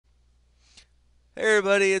Hey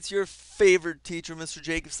everybody, it's your favorite teacher, Mr.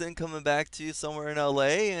 Jacobson, coming back to you somewhere in LA,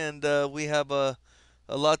 and we have a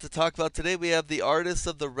lot to talk about today. We have the artists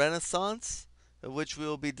of the Renaissance, which we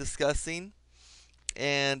will be discussing,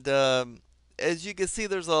 and as you can see,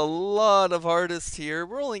 there's a lot of artists here.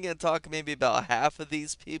 We're only going to talk maybe about half of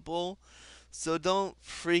these people, so don't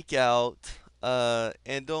freak out,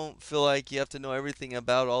 and don't feel like you have to know everything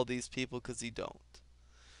about all these people because you don't.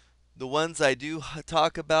 The ones I do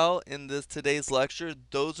talk about in this today's lecture,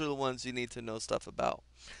 those are the ones you need to know stuff about.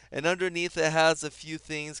 And underneath it has a few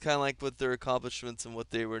things kind of like what their accomplishments and what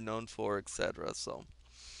they were known for, etc. So,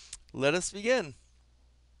 let us begin.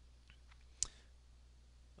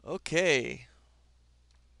 Okay.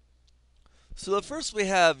 So the first we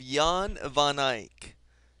have Jan van Eyck.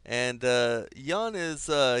 And Jan is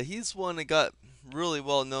he's one that got really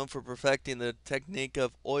well known for perfecting the technique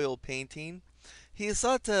of oil painting. He is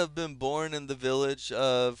thought to have been born in the village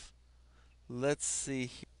of, let's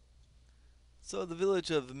see, so, the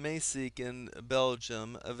village of Maesick in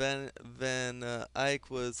Belgium, Van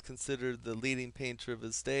Eyck was considered the leading painter of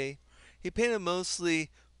his day. He painted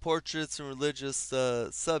mostly portraits and religious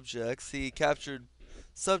subjects. He captured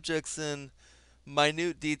subjects in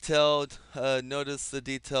minute detail. Notice the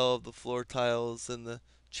detail of the floor tiles and the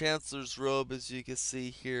chancellor's robe, as you can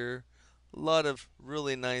see here. A lot of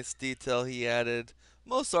really nice detail he added.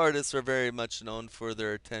 Most artists are very much known for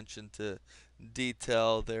their attention to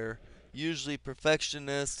detail. They're usually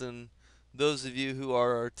perfectionists, and those of you who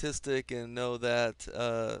are artistic and know that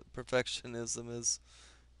perfectionism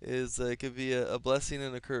is could be a blessing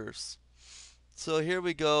and a curse. So here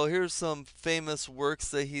we go. Here's some famous works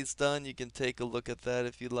that he's done. You can take a look at that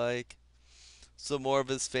if you like. Some more of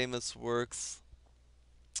his famous works.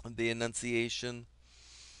 The Annunciation.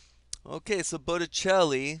 Okay, so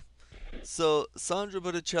Botticelli. So Sandro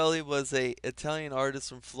Botticelli was a Italian artist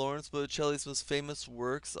from Florence. Botticelli's most famous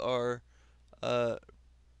works are uh,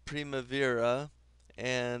 Primavera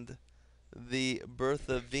and The Birth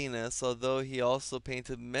of Venus, although he also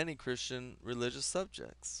painted many Christian religious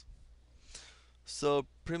subjects. So,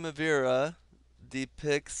 Primavera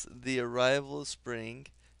depicts the arrival of spring.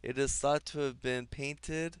 It is thought to have been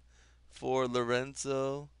painted for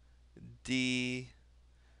Lorenzo di,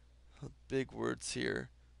 big words here,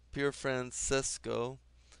 Pierfrancesco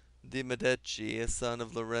di Medici, a son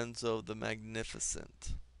of Lorenzo the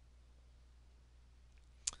Magnificent.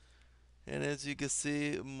 And as you can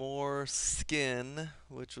see, more skin,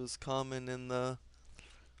 which was common in the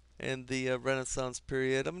Renaissance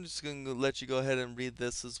period. I'm just going to let you go ahead and read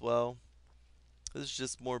this as well. This is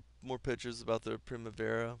just more pictures about the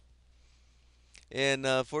Primavera. In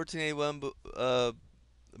 1481,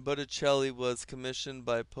 Botticelli was commissioned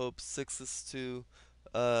by Pope Sixtus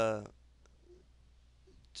uh,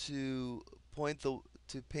 to point the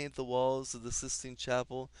to paint the walls of the Sistine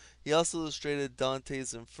Chapel. He also illustrated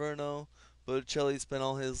Dante's Inferno. Botticelli spent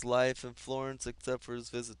all his life in Florence except for his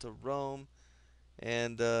visit to Rome.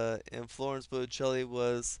 And in Florence, Botticelli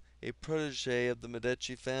was a protege of the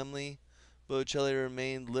Medici family. Botticelli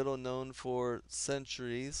remained little known for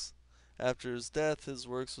centuries. After his death, his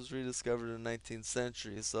works was rediscovered in the 19th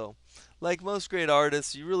century. So, like most great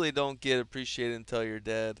artists, you really don't get appreciated until you're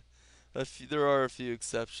dead. There are a few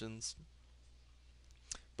exceptions.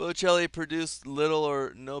 Botticelli produced little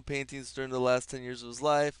or no paintings during the last 10 years of his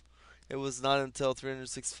life. It was not until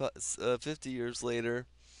 350 years later,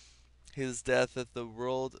 his death, that the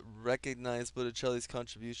world recognized Botticelli's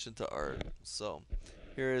contribution to art. So,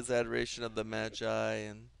 here is Adoration of the Magi,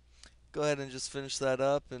 and go ahead and just finish that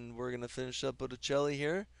up, and we're going to finish up Botticelli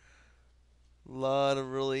here. A lot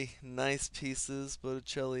of really nice pieces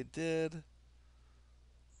Botticelli did,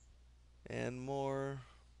 and more.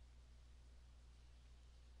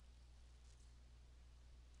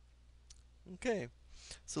 Okay,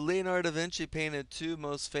 so Leonardo da Vinci painted two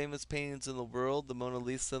most famous paintings in the world, the Mona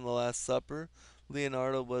Lisa and the Last Supper.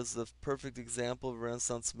 Leonardo was the perfect example of a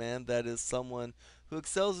Renaissance man, that is, someone who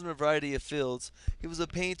excels in a variety of fields. He was a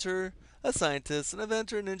painter, a scientist, an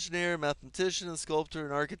inventor, an engineer, a mathematician, a sculptor,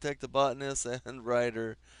 an architect, a botanist, and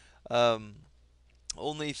writer. Um,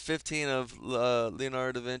 Only 15 of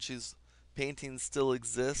Leonardo da Vinci's paintings still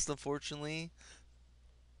exist, unfortunately.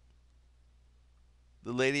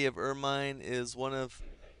 The Lady of Ermine is one of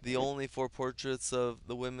the only four portraits of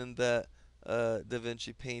the women that Da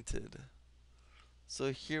Vinci painted.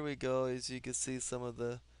 So here we go. As you can see, some of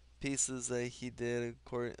the pieces that he did.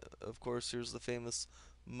 Of course, here's the famous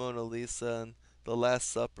Mona Lisa and the Last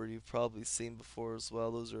Supper you've probably seen before as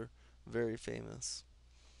well. Those are very famous.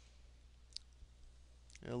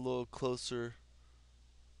 And a little closer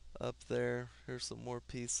up there, here's some more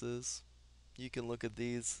pieces. You can look at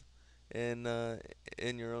these in uh,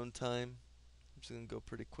 in your own time. I'm just gonna go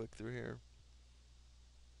pretty quick through here.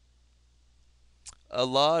 A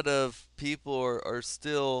lot of people are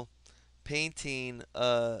still painting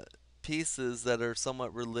pieces that are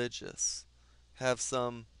somewhat religious, have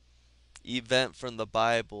some event from the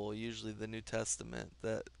Bible, usually the New Testament,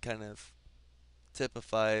 that kind of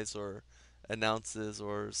typifies or announces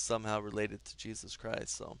or somehow related to Jesus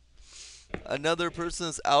Christ. So another person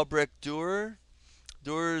is Albrecht Dürer.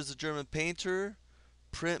 Dürer is a German painter,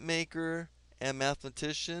 printmaker, and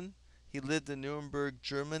mathematician. He lived in Nuremberg,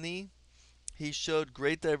 Germany. He showed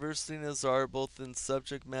great diversity in his art, both in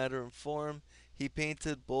subject matter and form. He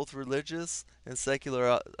painted both religious and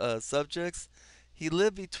secular subjects. He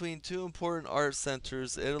lived between two important art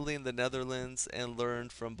centers, Italy and the Netherlands, and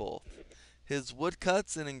learned from both. His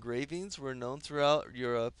woodcuts and engravings were known throughout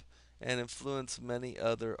Europe and influenced many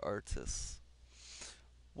other artists.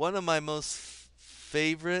 One of my most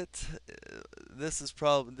favorite, this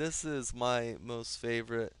is my most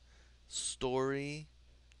favorite story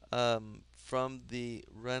from the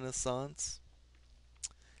Renaissance.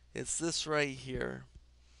 It's this right here.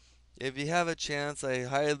 If you have a chance, I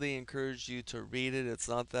highly encourage you to read it. It's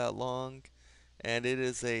not that long, and it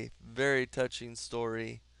is a very touching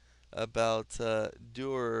story about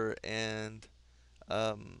Dürer and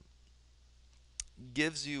um,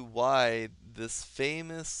 gives you why this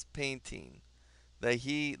famous painting that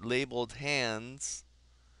he labeled hands,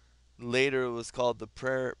 later it was called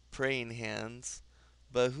the praying hands,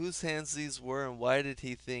 but whose hands these were and why did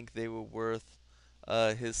he think they were worth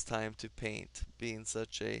his time to paint, being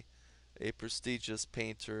such a prestigious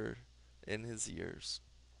painter in his years.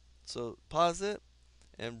 So pause it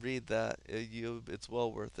and read that. It's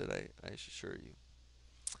well worth it, I assure you.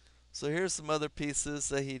 So here's some other pieces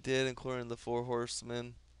that he did, including the Four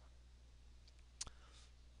Horsemen.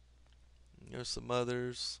 There's some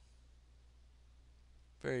others.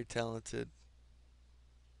 Very talented.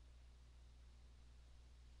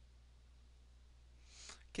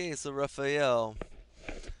 Okay, so Raphael.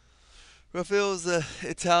 Raphael was an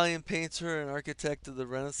Italian painter and architect of the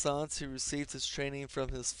Renaissance. He received his training from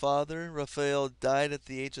his father. Raphael died at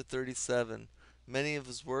the age of 37. Many of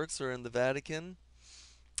his works are in the Vatican,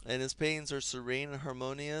 and his paintings are serene and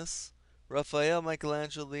harmonious. Raphael,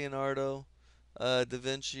 Michelangelo, Leonardo, da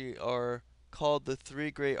Vinci are called the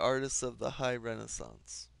three great artists of the High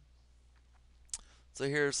Renaissance. So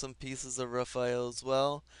here are some pieces of Raphael as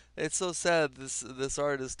well. It's so sad this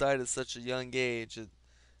artist died at such a young age.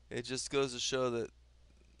 It just goes to show that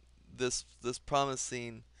this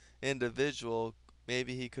promising individual,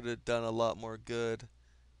 maybe he could have done a lot more good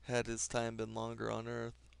had his time been longer on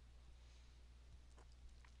Earth.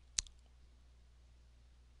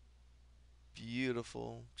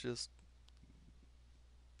 Beautiful, just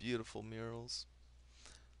beautiful murals.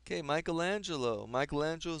 Okay, Michelangelo.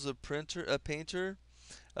 Michelangelo is a painter,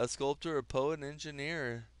 a sculptor, a poet, and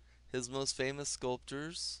engineer. His most famous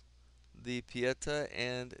sculptures, the Pieta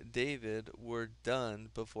and David, were done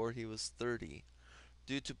before he was 30.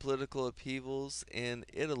 Due to political upheavals in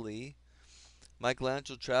Italy,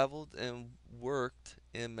 Michelangelo traveled and worked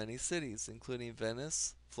in many cities, including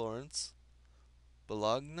Venice, Florence,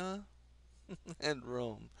 Bologna, and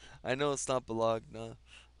Rome. I know it's not Bologna.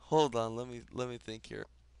 Hold on, let me think here.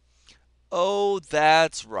 Oh,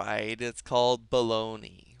 that's right. It's called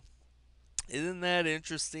Bologna. Isn't that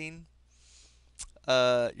interesting?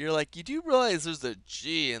 You're like, you do realize there's a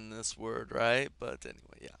G in this word, right? But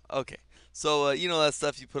anyway, yeah. Okay. So, you know that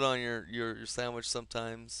stuff you put on your sandwich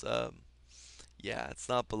sometimes. Yeah, it's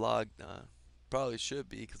not Bologna. Probably should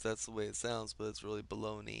be because that's the way it sounds, but it's really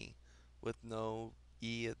Bologna with no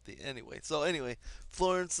E at the anyway. So anyway,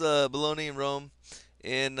 Florence, Bologna, and Rome.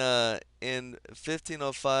 In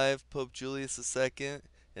 1505, Pope Julius II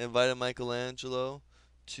invited Michelangelo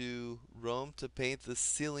to Rome to paint the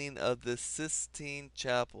ceiling of the Sistine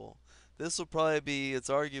Chapel. This will probably be, it's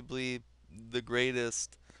arguably the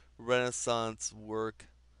greatest Renaissance work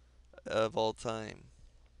of all time.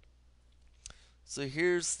 So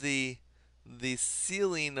here's the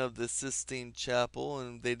ceiling of the Sistine Chapel,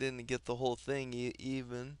 and they didn't get the whole thing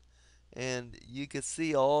even. And you can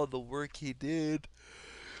see all the work he did.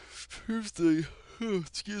 Here's the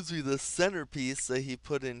excuse me, the centerpiece that he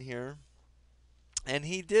put in here, and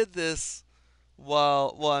he did this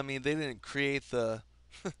while well, I mean, they didn't create the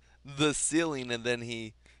ceiling and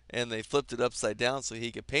they flipped it upside down so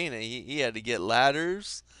he could paint it. He had to get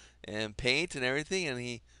ladders and paint and everything, and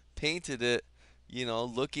he painted it,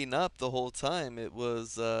 looking up the whole time. It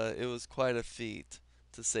was quite a feat,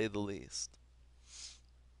 to say the least.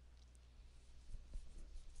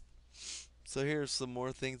 So here's some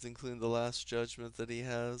more things, including the Last Judgment that he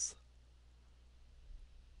has.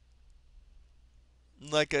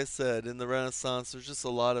 Like I said, in the Renaissance, there's just a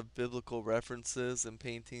lot of biblical references and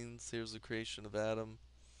paintings. Here's the creation of Adam,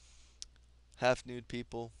 half nude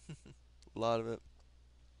people, a lot of it.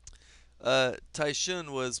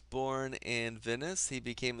 Titian was born in Venice. He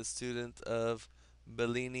became a student of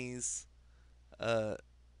Bellini's uh,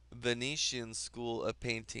 Venetian school of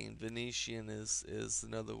painting. Venetian is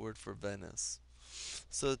another word for Venice.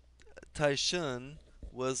 So Titian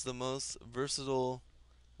was the most versatile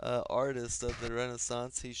artist of the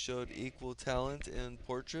Renaissance. He showed equal talent in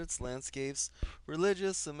portraits, landscapes,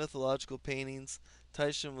 religious, and mythological paintings.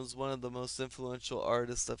 Titian was one of the most influential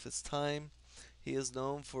artists of his time. He is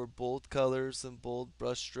known for bold colors and bold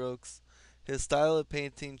brushstrokes. His style of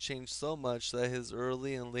painting changed so much that his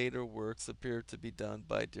early and later works appear to be done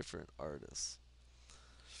by different artists.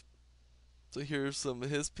 So here are some of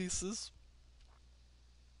his pieces.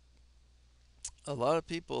 A lot of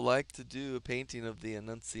people like to do a painting of the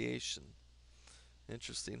Annunciation.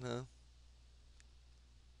 Interesting, huh?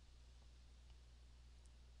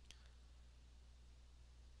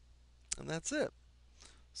 And that's it.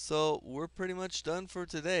 So we're pretty much done for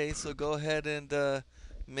today. So go ahead and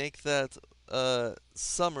make that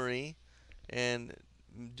summary and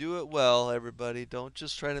do it well, everybody. Don't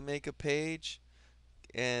just try to make a page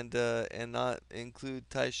and not include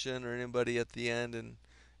Taishin or anybody at the end and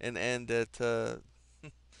end at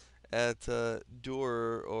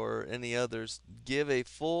Durer or any others. Give a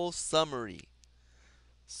full summary.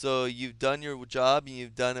 So you've done your job and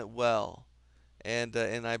you've done it well. And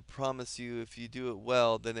I promise you, if you do it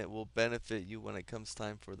well, then it will benefit you when it comes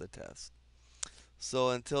time for the test. So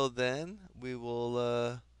until then, we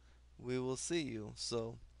will see you.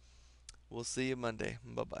 So we'll see you Monday.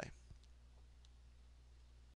 Bye bye.